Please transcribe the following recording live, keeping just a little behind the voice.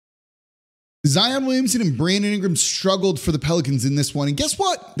Zion Williamson and Brandon Ingram struggled for the Pelicans in this one, and guess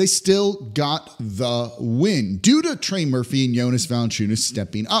what? They still got the win due to Trey Murphy and Jonas Valanciunas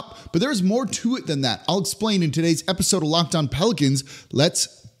stepping up. But there's more to it than that. I'll explain in today's episode of Locked On Pelicans.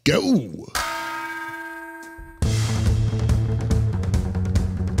 Let's go.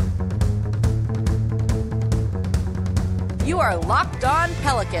 You are Locked On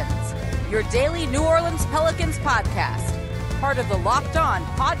Pelicans, your daily New Orleans Pelicans podcast, part of the Locked On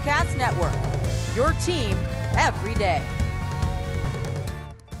Podcast Network, your team every day.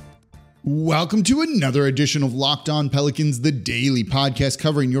 Welcome to another edition of Locked On Pelicans, the daily podcast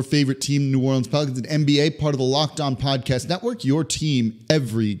covering your favorite team, New Orleans Pelicans and NBA, part of the Locked On Podcast Network, your team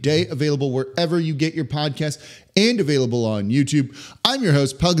every day, available wherever you get your podcasts and available on YouTube. I'm your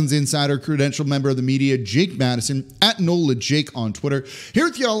host, Pelicans Insider, credentialed member of the media, Jake Madison, at NolaJake on Twitter. Here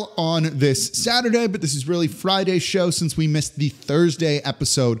with y'all on this Saturday, but this is really Friday's show since we missed the Thursday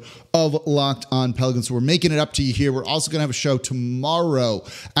episode of Locked On Pelicans. So we're making it up to you here. We're also going to have a show tomorrow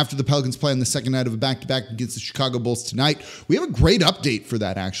after the Pelicans play on the second night of a back-to-back against the Chicago Bulls tonight. We have a great update for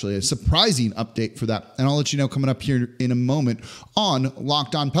that, actually, a surprising update for that. And I'll let you know coming up here in a moment on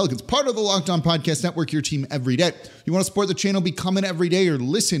Locked On Pelicans, part of the Locked On Podcast Network, your team every day. You want to support the channel, become an everyday or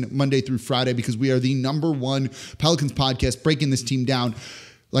listen Monday through Friday, because we are the number one Pelicans podcast, breaking this team down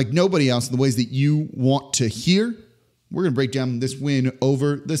like nobody else in the ways that you want to hear. We're going to break down this win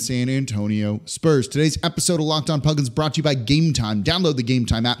over the San Antonio Spurs. Today's episode of Locked On Pelicans brought to you by Gametime. Download the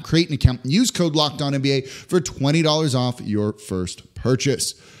Gametime app, create an account, and use code LOCKEDONNBA for $20 off your first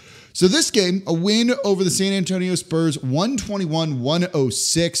purchase. So this game, a win over the San Antonio Spurs,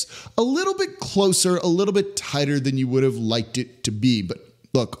 121-106, a little bit closer, a little bit tighter than you would have liked it to be. But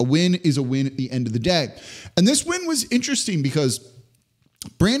look, a win is a win at the end of the day. And this win was interesting because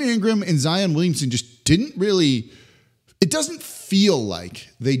Brandon Ingram and Zion Williamson just didn't really, it doesn't feel like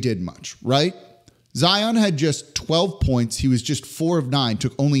they did much, right? Zion had just 12 points. He was just 4 of 9,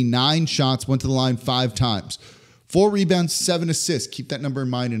 took only 9 shots, went to the line 5 times. 4 rebounds, 7 assists. Keep that number in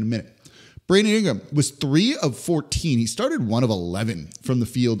mind in a minute. Brandon Ingram was 3 of 14. He started 1 of 11 from the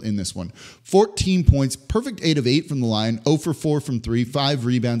field in this one. 14 points, perfect 8 of 8 from the line, 0 for 4 from 3, 5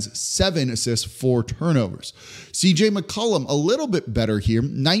 rebounds, 7 assists, 4 turnovers. CJ McCollum, a little bit better here,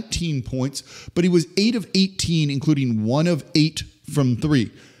 19 points, but he was 8 of 18, including 1 of 8 from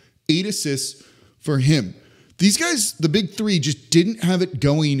 3. 8 assists for him. These guys, the big three, just didn't have it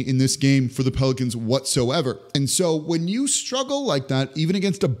going in this game for the Pelicans whatsoever. And so when you struggle like that, even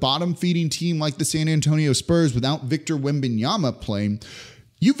against a bottom-feeding team like the San Antonio Spurs without Victor Wembanyama playing,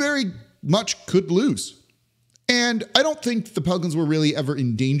 you very much could lose. And I don't think the Pelicans were really ever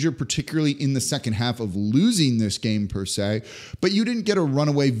in danger, particularly in the second half, of losing this game per se. But you didn't get a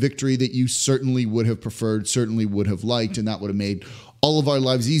runaway victory that you certainly would have preferred, certainly would have liked, and that would have made all of our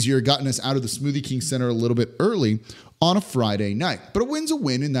lives easier, gotten us out of the Smoothie King Center a little bit early on a Friday night. But a win's a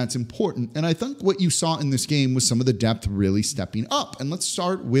win, and that's important. And I think what you saw in this game was some of the depth really stepping up. And let's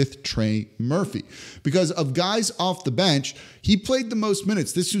start with Trey Murphy. Because of guys off the bench, he played the most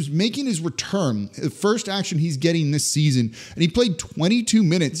minutes. This was making his return, the first action he's getting this season. And he played 22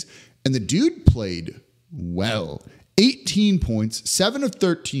 minutes, and the dude played well. 18 points, 7 of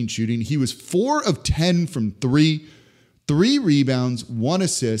 13 shooting. He was 4 of 10 from 3. 3 rebounds, 1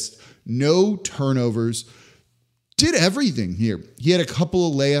 assist, no turnovers. Did everything here. He had a couple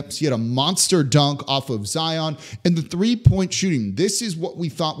of layups. He had a monster dunk off of Zion. And the 3-point shooting, this is what we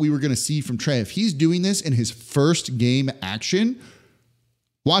thought we were going to see from Trey. If he's doing this in his first game action,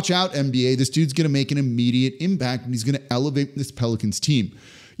 watch out, NBA. This dude's going to make an immediate impact, and he's going to elevate this Pelicans team.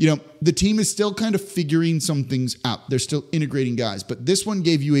 You know, the team is still kind of figuring some things out. They're still integrating guys, but this one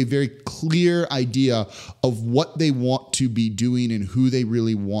gave you a very clear idea of what they want to be doing and who they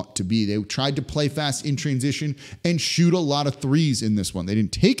really want to be. They tried to play fast in transition and shoot a lot of threes in this one. They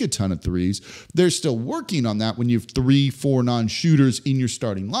didn't take a ton of threes. They're still working on that when you have 3-4 non-shooters in your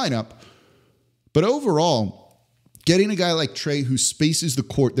starting lineup. But overall, getting a guy like Trey who spaces the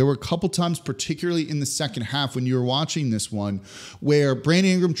court, there were a couple times, particularly in the second half when you were watching this one, where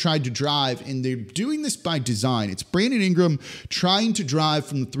Brandon Ingram tried to drive, and they're doing this by design. It's Brandon Ingram trying to drive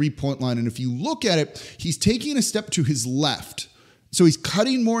from the 3-point line, and if you look at it, he's taking a step to his left. So he's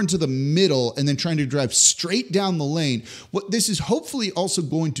cutting more into the middle and then trying to drive straight down the lane. What this is hopefully also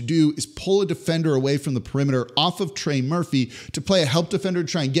going to do is pull a defender away from the perimeter off of Trey Murphy to play a help defender to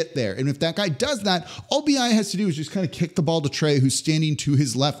try and get there. And if that guy does that, all BI has to do is just kind of kick the ball to Trey, who's standing to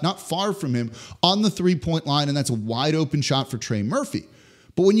his left, not far from him, on the 3-point line, and that's a wide open shot for Trey Murphy.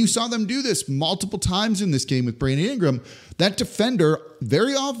 But when you saw them do this multiple times in this game with Brandon Ingram, that defender,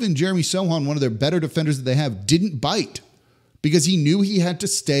 very often Jeremy Sohan, one of their better defenders that they have, didn't bite. because he knew he had to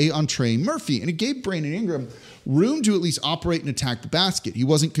stay on Trey Murphy. And it gave Brandon Ingram room to at least operate and attack the basket. He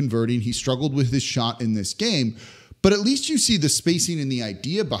wasn't converting. He struggled with his shot in this game. But at least you see the spacing and the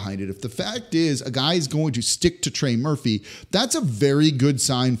idea behind it. If the fact is a guy is going to stick to Trey Murphy, that's a very good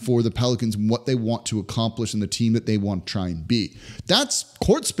sign for the Pelicans and what they want to accomplish and the team that they want to try and be. That's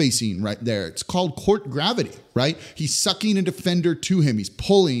court spacing right there. It's called court gravity, right? He's sucking a defender to him. He's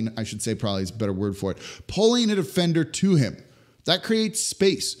pulling, I should say probably is a better word for it, pulling a defender to him. That creates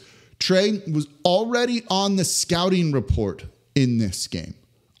space. Trey was already on the scouting report in this game.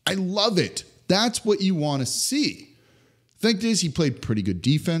 I love it. That's what you want to see. The fact is, he played pretty good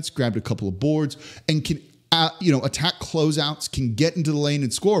defense, grabbed a couple of boards, and can attack closeouts, can get into the lane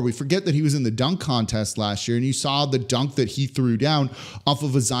and score. We forget that he was in the dunk contest last year, and you saw the dunk that he threw down off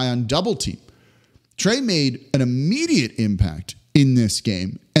of a Zion double team. Trey made an immediate impact in this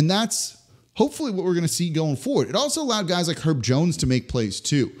game, and that's hopefully what we're going to see going forward. It also allowed guys like Herb Jones to make plays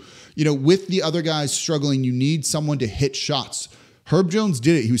too. With the other guys struggling, you need someone to hit shots. Herb Jones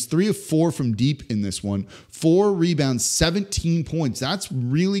did it. He was 3 of 4 from deep in this one. 4 rebounds, 17 points. That's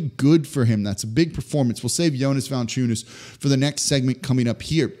really good for him. That's a big performance. We'll save Jonas Valanciunas for the next segment coming up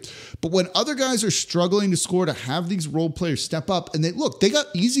here. But when other guys are struggling to score, to have these role players step up, and they got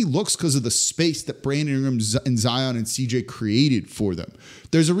easy looks because of the space that Brandon Ingram and Zion and CJ created for them.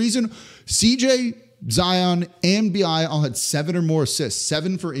 There's a reason CJ, Zion, and BI all had 7 or more assists.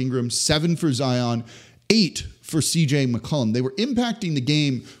 7 for Ingram, 7 for Zion, 8 for CJ McCollum. They were impacting the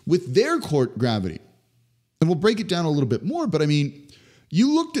game with their court gravity. And we'll break it down a little bit more, but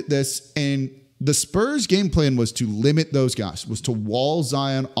you looked at this and the Spurs game plan was to limit those guys, was to wall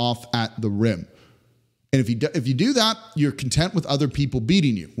Zion off at the rim. And if you do that, you're content with other people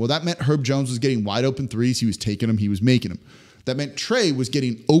beating you. Well, that meant Herb Jones was getting wide open threes. He was taking them. He was making them. That meant Trey was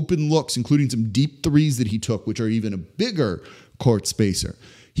getting open looks, including some deep threes that he took, which are even a bigger court spacer.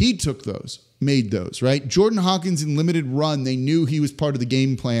 He took those, made those, right? Jordan Hawkins in limited run, they knew he was part of the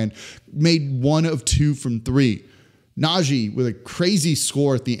game plan, made 1 of 2 from 3. Najee with a crazy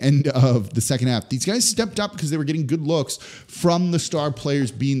score at the end of the second half. These guys stepped up because they were getting good looks from the star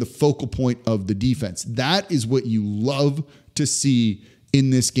players being the focal point of the defense. That is what you love to see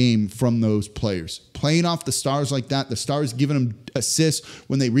in this game from those players. Playing off the stars like that, the stars giving them assists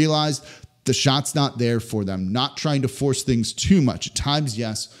when they realized the shot's not there for them, not trying to force things too much. At times,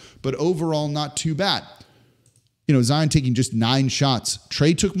 yes, but overall, not too bad. Zion taking just 9 shots.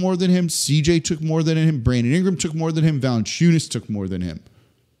 Trey took more than him. CJ took more than him. Brandon Ingram took more than him. Valanciunas took more than him.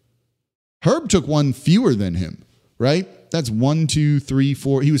 Herb took 1 fewer than him, right? That's 1, 2, 3,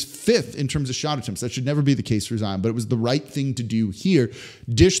 4. He was 5th in terms of shot attempts. That should never be the case for Zion, but it was the right thing to do here.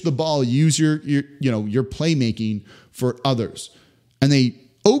 Dish the ball, use your playmaking for others. And they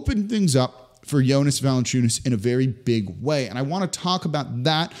opened things up for Jonas Valanciunas in a very big way. And I want to talk about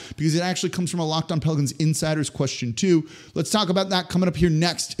that because it actually comes from a Locked On Pelicans Insiders question too. Let's talk about that coming up here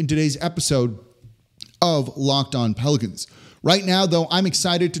next in today's episode of Locked On Pelicans. Right now, though, I'm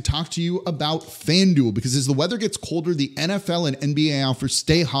excited to talk to you about FanDuel because as the weather gets colder, the NFL and NBA offers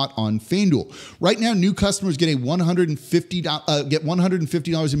stay hot on FanDuel. Right now, new customers get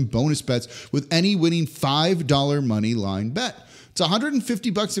 $150 in bonus bets with any winning $5 money line bet. It's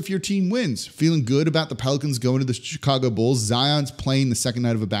 $150 if your team wins. Feeling good about the Pelicans going to the Chicago Bulls. Zion's playing the second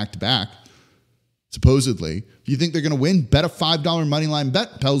night of a back-to-back, supposedly. If you think they're going to win, bet a $5 money line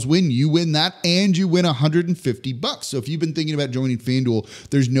bet. Pels win, you win that, and you win $150. So if you've been thinking about joining FanDuel,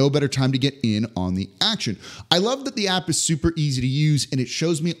 there's no better time to get in on the action. I love that the app is super easy to use, and it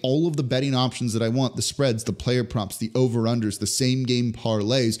shows me all of the betting options that I want, the spreads, the player props, the over-unders, the same-game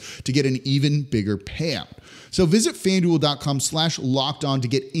parlays to get an even bigger payout. So visit FanDuel.com/lockedon to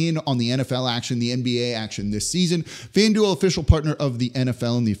get in on the NFL action, the NBA action this season. FanDuel, official partner of the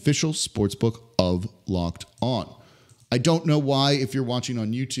NFL and the official sportsbook of Locked On. I don't know why, if you're watching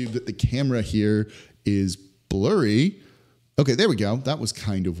on YouTube, that the camera here is blurry. Okay, there we go. That was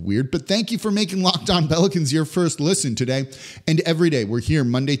kind of weird, but thank you for making Locked On Pelicans your first listen today and every day. We're here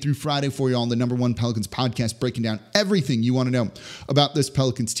Monday through Friday for you on the Number One Pelicans podcast, breaking down everything you want to know about this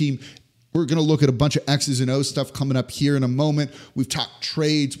Pelicans team. We're going to look at a bunch of X's and O's stuff coming up here in a moment. We've talked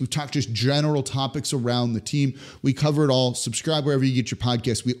trades. We've talked just general topics around the team. We cover it all. Subscribe wherever you get your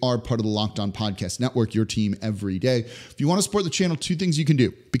podcasts. We are part of the Locked On Podcast Network, your team every day. If you want to support the channel, 2 things you can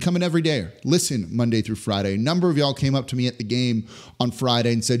do. Become an everydayer. Listen Monday through Friday. A number of y'all came up to me at the game on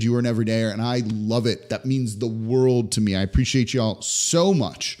Friday and said you were an everydayer, and I love it. That means the world to me. I appreciate y'all so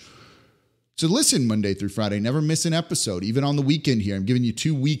much. So listen Monday through Friday. Never miss an episode, even on the weekend here. I'm giving you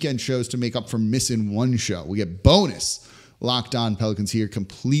 2 weekend shows to make up for missing 1 show. We get bonus Locked On Pelicans here,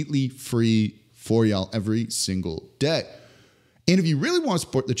 completely free for y'all every single day. And if you really want to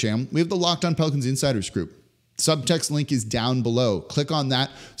support the channel, we have the Locked On Pelicans Insiders group. Subtext link is down below. Click on that,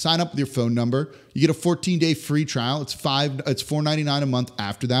 sign up with your phone number. You get a 14-day free trial. It's $4.99 a month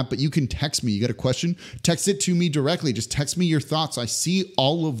after that, but you can text me. You got a question? Text it to me directly. Just text me your thoughts. I see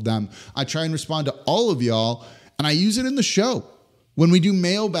all of them. I try and respond to all of y'all, and I use it in the show. When we do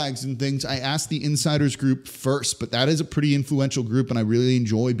mailbags and things, I ask the Insiders group first, but that is a pretty influential group, and I really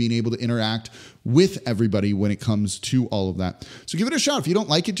enjoy being able to interact with everybody when it comes to all of that. So give it a shot. If you don't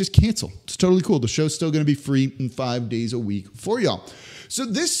like it, just cancel. It's totally cool. The show's still going to be free in 5 days a week for y'all. So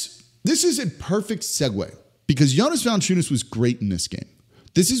this is a perfect segue because Jonas Valanciunas was great in this game.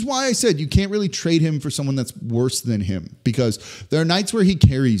 This is why I said you can't really trade him for someone that's worse than him because there are nights where he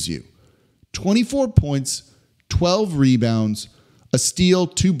carries you. 24 points, 12 rebounds, a steal,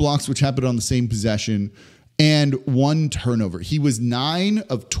 2 blocks, which happened on the same possession, and 1 turnover. He was 9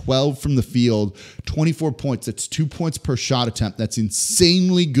 of 12 from the field, 24 points. That's 2 points per shot attempt. That's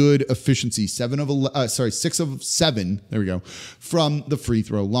insanely good efficiency. 6 of 7, there we go, from the free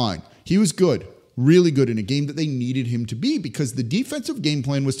throw line. He was good, really good in a game that they needed him to be because the defensive game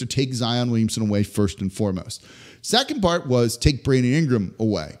plan was to take Zion Williamson away first and foremost. Second part was take Brandon Ingram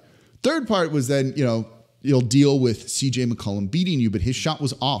away. Third part was then, you'll deal with CJ McCollum beating you, but his shot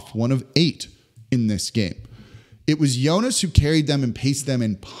was off, 1 of 8 in this game. It was Jonas who carried them and paced them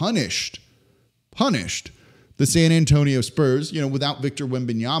and punished the San Antonio Spurs. Without Victor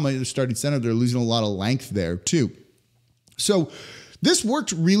Wembanyama in the starting center, they're losing a lot of length there too. So this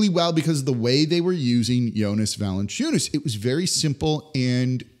worked really well because of the way they were using Jonas Valanciunas. It was very simple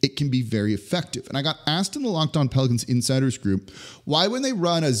and it can be very effective. And I got asked in the Locked On Pelicans Insiders group, why when they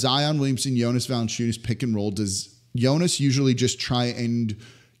run a Zion Williamson, Jonas Valanciunas pick and roll, does Jonas usually just try and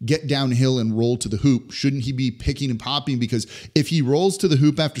get downhill and roll to the hoop? Shouldn't he be picking and popping? Because if he rolls to the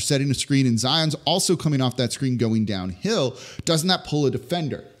hoop after setting a screen and Zion's also coming off that screen going downhill, doesn't that pull a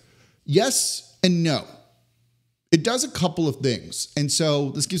defender? Yes and no. It does a couple of things. And so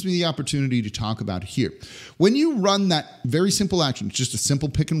this gives me the opportunity to talk about it here. When you run that very simple action, it's just a simple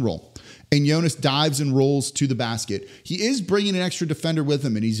pick and roll, and Jonas dives and rolls to the basket, he is bringing an extra defender with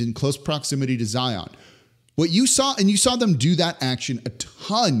him, and he's in close proximity to Zion. What you saw, and you saw them do that action a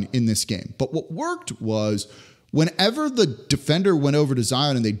ton in this game, but what worked was whenever the defender went over to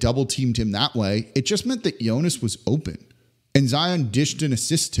Zion and they double teamed him that way, it just meant that Jonas was open, and Zion dished an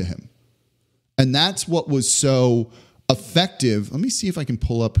assist to him. And that's what was so effective. Let me see if I can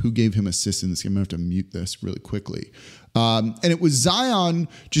pull up who gave him assists in this game. I'm going to have to mute this really quickly. And it was Zion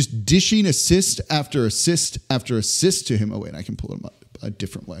just dishing assist after assist after assist to him. Oh, wait, I can pull him up a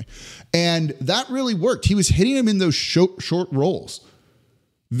different way. And that really worked. He was hitting him in those short rolls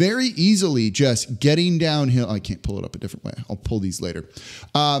very easily, just getting downhill. I can't pull it up a different way. I'll pull these later.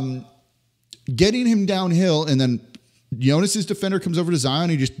 Getting him downhill, and then Jonas's defender comes over to Zion.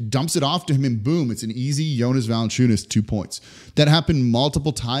 He just dumps it off to him, and boom, it's an easy Jonas Valanciunas 2 points. That happened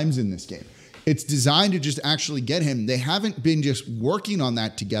multiple times in this game. It's designed to just actually get him. They haven't been just working on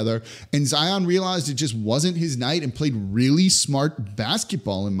that together, and Zion realized it just wasn't his night and played really smart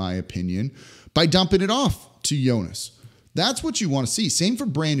basketball, in my opinion, by dumping it off to Jonas. That's what you want to see. Same for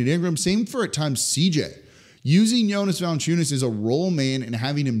Brandon Ingram. Same for, at times, CJ. Using Jonas Valanciunas as a role man and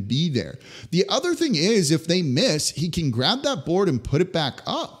having him be there. The other thing is, if they miss, he can grab that board and put it back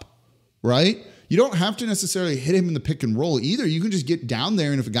up, right? You don't have to necessarily hit him in the pick and roll either. You can just get down there,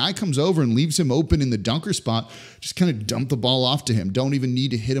 and if a guy comes over and leaves him open in the dunker spot, just kind of dump the ball off to him. Don't even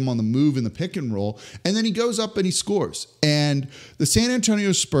need to hit him on the move in the pick and roll. And then he goes up and he scores. And the San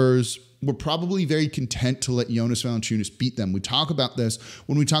Antonio Spurs were probably very content to let Jonas Valanciunas beat them. We talk about this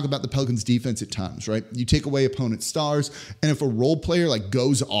when we talk about the Pelicans defense at times, right? You take away opponent's stars, and if a role player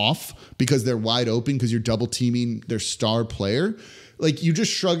goes off because they're wide open because you're double teaming their star player, you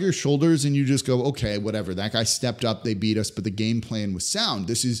just shrug your shoulders and you just go, okay, whatever. That guy stepped up, they beat us, but the game plan was sound.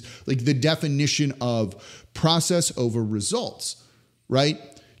 This is the definition of process over results, right?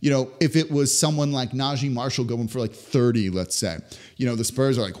 If it was someone like Najee Marshall going for 30, let's say, the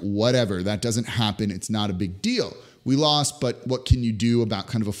Spurs are whatever, that doesn't happen. It's not a big deal. We lost, but what can you do about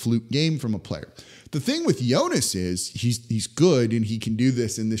kind of a fluke game from a player? The thing with Jonas is he's good and he can do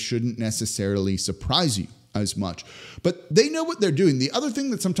this, and this shouldn't necessarily surprise you as much. But they know what they're doing. The other thing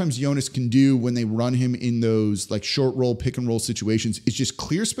that sometimes Jonas can do when they run him in those short roll, pick and roll situations is just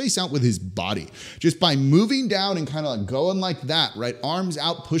clear space out with his body. Just by moving down and kind of going like that, right? Arms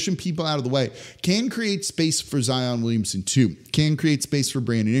out, pushing people out of the way, can create space for Zion Williamson too. Can create space for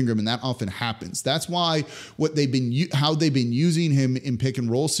Brandon Ingram, and that often happens. That's why how they've been using him in pick and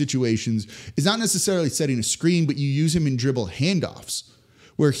roll situations is not necessarily setting a screen, but you use him in dribble handoffs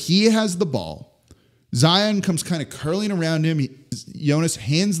where he has the ball. Zion comes kind of curling around him. Jonas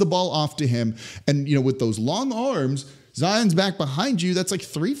hands the ball off to him. And, with those long arms, Zion's back behind you. That's like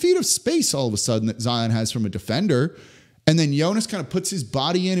 3 feet of space all of a sudden that Zion has from a defender. And then Jonas kind of puts his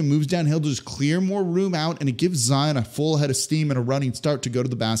body in and moves downhill to just clear more room out. And it gives Zion a full head of steam and a running start to go to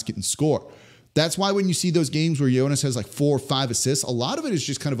the basket and score. That's why when you see those games where Jonas has like 4 or 5 assists, a lot of it is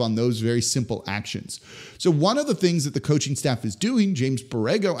just kind of on those very simple actions. So one of the things that the coaching staff is doing, James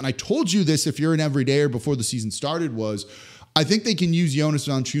Borrego, and I told you this if you're an everydayer before the season started, was I think they can use Jonas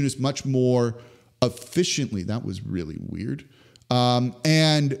Valanciunas much more efficiently. That was really weird.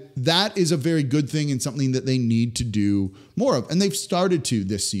 And that is a very good thing and something that they need to do more of. And they've started to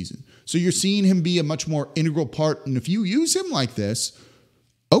this season. So you're seeing him be a much more integral part. And if you use him like this,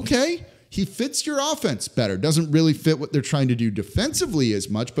 okay, he fits your offense better. Doesn't really fit what they're trying to do defensively as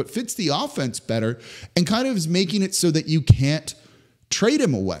much, but fits the offense better and kind of is making it so that you can't trade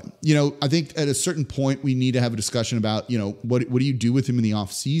him away. I think at a certain point we need to have a discussion about, what do you do with him in the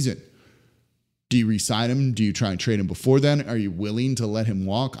offseason? Do you re-sign him? Do you try and trade him before then? Are you willing to let him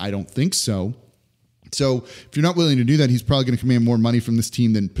walk? I don't think so. So if you're not willing to do that, he's probably going to command more money from this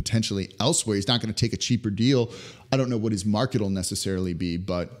team than potentially elsewhere. He's not going to take a cheaper deal. I don't know what his market will necessarily be,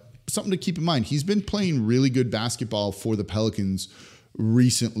 but something to keep in mind. He's been playing really good basketball for the Pelicans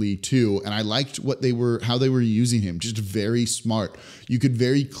recently too, and I liked how they were using him. Just very smart. You could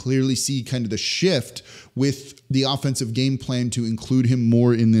very clearly see kind of the shift with the offensive game plan to include him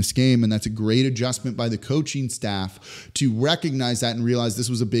more in this game, and that's a great adjustment by the coaching staff to recognize that and realize this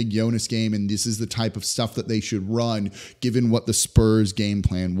was a big Jonas game, and this is the type of stuff that they should run given what the Spurs game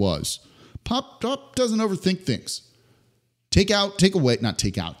plan was. Pop doesn't overthink things. Take away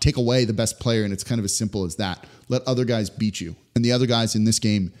the best player, and it's kind of as simple as that. Let other guys beat you. And the other guys in this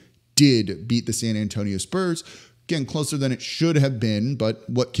game did beat the San Antonio Spurs. Again, closer than it should have been, but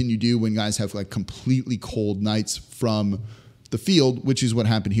what can you do when guys have like completely cold nights from the field, which is what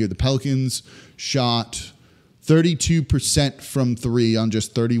happened here. The Pelicans shot 32% from 3 on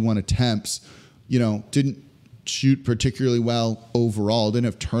just 31 attempts. Didn't shoot particularly well overall. Didn't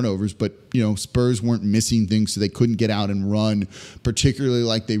have turnovers, but Spurs weren't missing things, so they couldn't get out and run particularly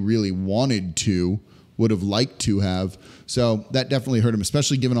like they really wanted to, would have liked to have. So that definitely hurt him,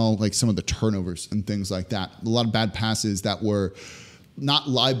 especially given all like some of the turnovers and things like that. A lot of bad passes that were not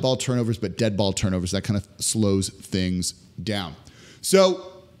live ball turnovers, but dead ball turnovers. That kind of slows things down.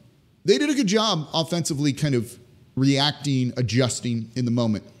 So they did a good job offensively, kind of reacting, adjusting in the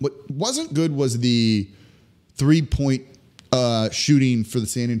moment. What wasn't good was the 3-point shooting for the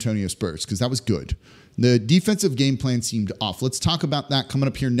San Antonio Spurs, because that was good. The defensive game plan seemed off. Let's talk about that coming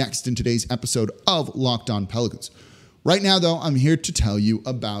up here next in today's episode of Locked On Pelicans. Right now, though, I'm here to tell you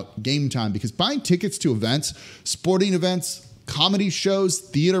about Gametime, because buying tickets to events, sporting events, comedy shows,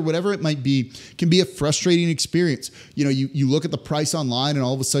 theater, whatever it might be, can be a frustrating experience. You look at the price online and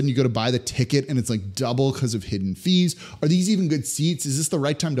all of a sudden you go to buy the ticket and it's like double because of hidden fees. Are these even good seats? Is this the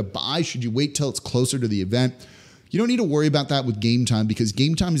right time to buy? Should you wait till it's closer to the event? You don't need to worry about that with Gametime, because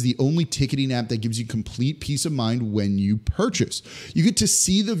Gametime is the only ticketing app that gives you complete peace of mind when you purchase. You get to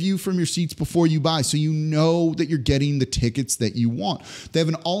see the view from your seats before you buy, so you know that you're getting the tickets that you want. They have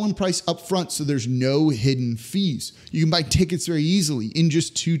an all-in price up front, so there's no hidden fees. You can buy tickets very easily in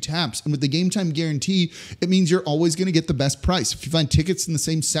just 2 taps. And with the Gametime guarantee, it means you're always going to get the best price. If you find tickets in the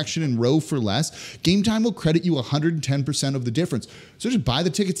same section and row for less, Gametime will credit you 110% of the difference. So just buy the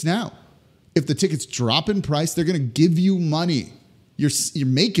tickets now. If the tickets drop in price, they're going to give you money. You're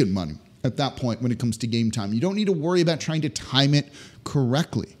making money at that point when it comes to Gametime. You don't need to worry about trying to time it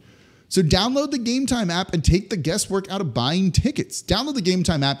correctly. So download the Gametime app and take the guesswork out of buying tickets. Download the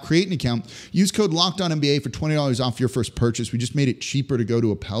Gametime app, create an account, use code LOCKEDONNBA for $20 off your first purchase. We just made it cheaper to go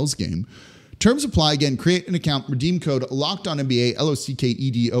to a Pels game. Terms apply. Again, create an account, redeem code LOCKEDONNBA,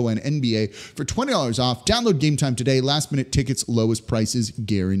 LOCKEDONNBA for $20 off. Download Gametime today. Last minute tickets, lowest prices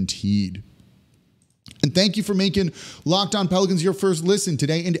guaranteed. And thank you for making Locked On Pelicans your first listen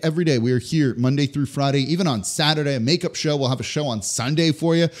today and every day. We are here Monday through Friday, even on Saturday, a makeup show. We'll have a show on Sunday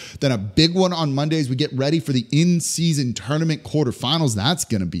for you, then a big one on Mondays. We get ready for the in-season tournament quarterfinals. That's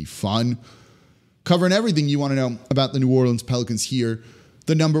going to be fun. Covering everything you want to know about the New Orleans Pelicans here.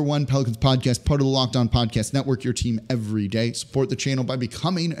 The Number One Pelicans podcast, part of the Locked On Podcast Network, your team every day. Support the channel by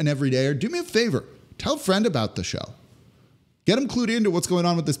becoming an everydayer. Do me a favor. Tell a friend about the show. Get them clued into what's going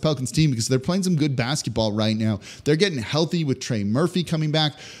on with this Pelicans team, because they're playing some good basketball right now. They're getting healthy with Trey Murphy coming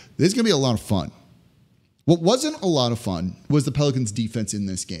back. This is going to be a lot of fun. What wasn't a lot of fun was the Pelicans defense in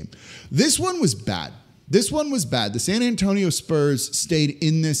this game. This one was bad. The San Antonio Spurs stayed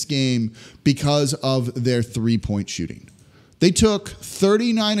in this game because of their 3-point shooting. They took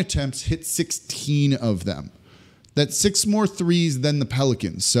 39 attempts, hit 16 of them. That's 6 more threes than the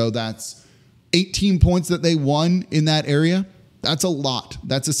Pelicans. So that's 18 points that they won in that area. That's a lot.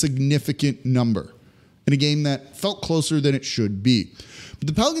 That's a significant number in a game that felt closer than it should be. But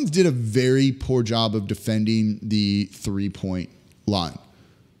the Pelicans did a very poor job of defending the 3-point line.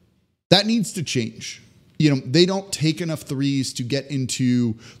 That needs to change. They don't take enough threes to get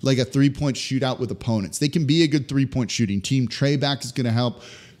into like a 3-point shootout with opponents. They can be a good 3-point shooting team. Trey back is going to help.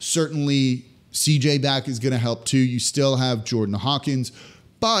 Certainly CJ back is going to help too. You still have Jordan Hawkins,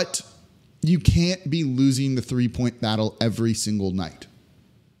 but you can't be losing the 3-point battle every single night.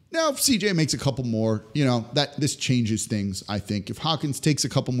 Now, if CJ makes a couple more, this changes things, I think. If Hawkins takes a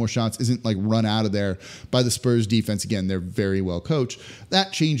couple more shots, isn't like run out of there by the Spurs defense, again, they're very well coached,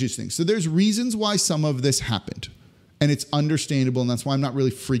 that changes things. So there's reasons why some of this happened, and it's understandable, and that's why I'm not really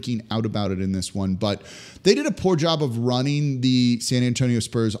freaking out about it in this one. But they did a poor job of running the San Antonio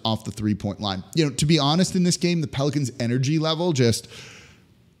Spurs off the 3-point line. To be honest, in this game, the Pelicans' energy level just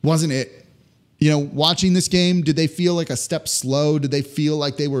wasn't it. Watching this game, did they feel like a step slow? Did they feel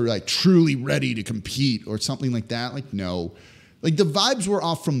like they were like truly ready to compete or something like that? Like, no. Like the vibes were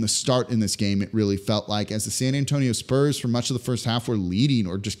off from the start in this game, it really felt like, as the San Antonio Spurs for much of the first half were leading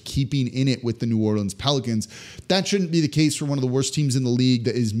or just keeping in it with the New Orleans Pelicans. That shouldn't be the case for one of the worst teams in the league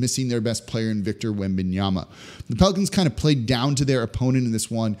that is missing their best player in Victor Wembanyama. The Pelicans kind of played down to their opponent in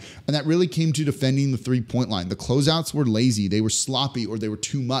this one, and that really came to defending the 3-point line. The closeouts were lazy, they were sloppy, or they were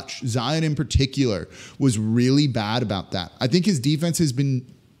too much. Zion in particular was really bad about that. I think his defense has been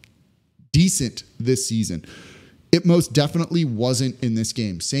decent this season. It most definitely wasn't in this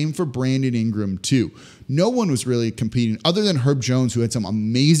game. Same for Brandon Ingram, too. No one was really competing other than Herb Jones, who had some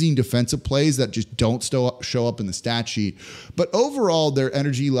amazing defensive plays that just don't show up in the stat sheet. But overall, their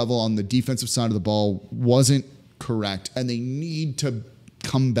energy level on the defensive side of the ball wasn't correct, and they need to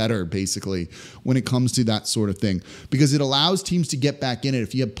come better, basically, when it comes to that sort of thing, because it allows teams to get back in it.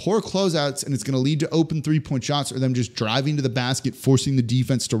 If you have poor closeouts and it's going to lead to open 3-point shots or them just driving to the basket, forcing the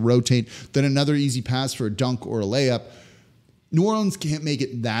defense to rotate, then another easy pass for a dunk or a layup, New Orleans can't make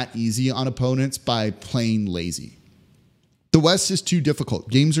it that easy on opponents by playing lazy. The West is too difficult.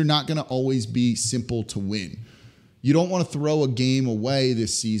 Games are not going to always be simple to win. You don't want to throw a game away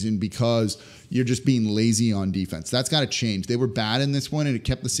this season because you're just being lazy on defense. That's got to change. They were bad in this one, and it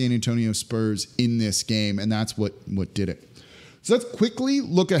kept the San Antonio Spurs in this game, and that's what did it. So let's quickly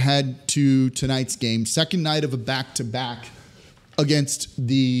look ahead to tonight's game. Second night of a back-to-back against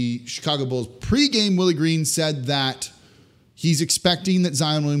the Chicago Bulls. Pre-game, Willie Green said that he's expecting that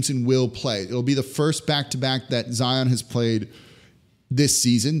Zion Williamson will play. It'll be the first back-to-back that Zion has played this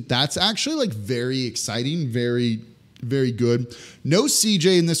season. That's actually like very exciting, very good. No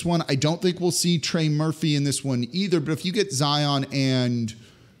CJ in this one. I don't think we'll see Trey Murphy in this one either, but if you get Zion and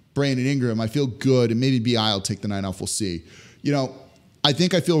Brandon Ingram, I feel good, and maybe BI will take the night off. We'll see. I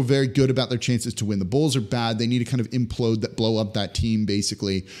think I feel very good about their chances to win. The Bulls are bad. They need to kind of blow up that team,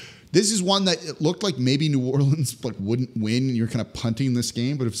 basically. This is one that it looked like maybe New Orleans wouldn't win, and you're kind of punting this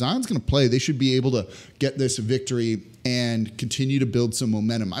game. But if Zion's going to play, they should be able to get this victory and continue to build some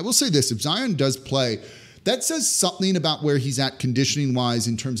momentum. I will say this, if Zion does play, that says something about where he's at conditioning-wise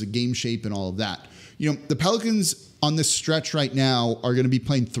in terms of game shape and all of that. The Pelicans on this stretch right now are going to be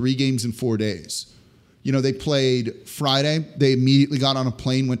playing 3 games in 4 days. They played Friday. They immediately got on a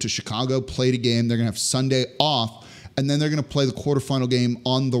plane, went to Chicago, played a game. They're going to have Sunday off, and then they're going to play the quarterfinal game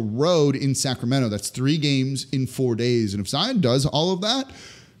on the road in Sacramento. That's 3 games in 4 days. And if Zion does all of that,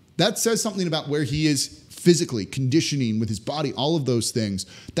 that says something about where he is physically, conditioning with his body, all of those things.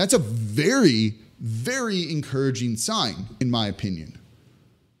 That's a very, very encouraging sign, in my opinion.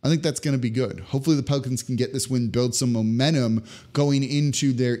 I think that's going to be good. Hopefully the Pelicans can get this win, build some momentum going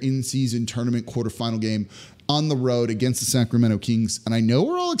into their in-season tournament quarterfinal game on the road against the Sacramento Kings. And I know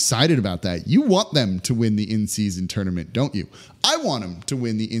we're all excited about that. You want them to win the in-season tournament, don't you? I want them to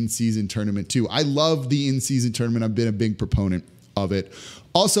win the in-season tournament too. I love the in-season tournament. I've been a big proponent of it.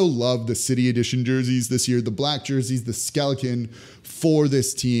 Also love the City Edition jerseys this year, the black jerseys, the skeleton for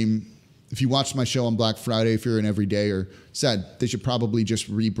this team. If you watched my show on Black Friday, if you're an everydayer, said they should probably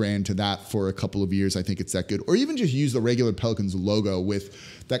just rebrand to that for a couple of years. I think it's that good. Or even just use the regular Pelicans logo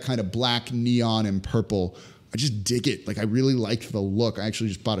with that kind of black, neon, and purple. I just dig it. I really like the look. I actually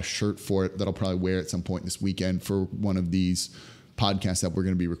just bought a shirt for it that I'll probably wear at some point this weekend for one of these podcasts that we're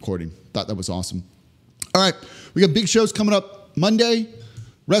going to be recording. Thought that was awesome. All right, we got big shows coming up Monday.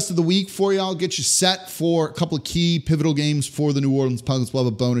 Rest of the week for y'all, get you set for a couple of key pivotal games for the New Orleans Pelicans. We'll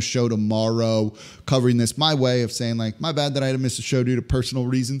have a bonus show tomorrow covering this. My way of saying, my bad that I had to miss a show due to personal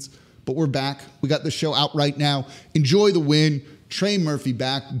reasons. but we're back. We got the show out right now. Enjoy the win. Trey Murphy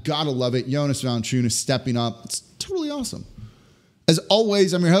back. Gotta love it. Jonas Valanciunas stepping up. It's totally awesome. As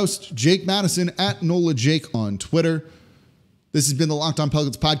always, I'm your host, Jake Madison, at NOLA Jake on Twitter. This has been the Locked On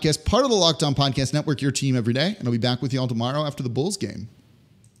Pelicans podcast, part of the Locked On Podcast Network, your team every day. And I'll be back with you all tomorrow after the Bulls game.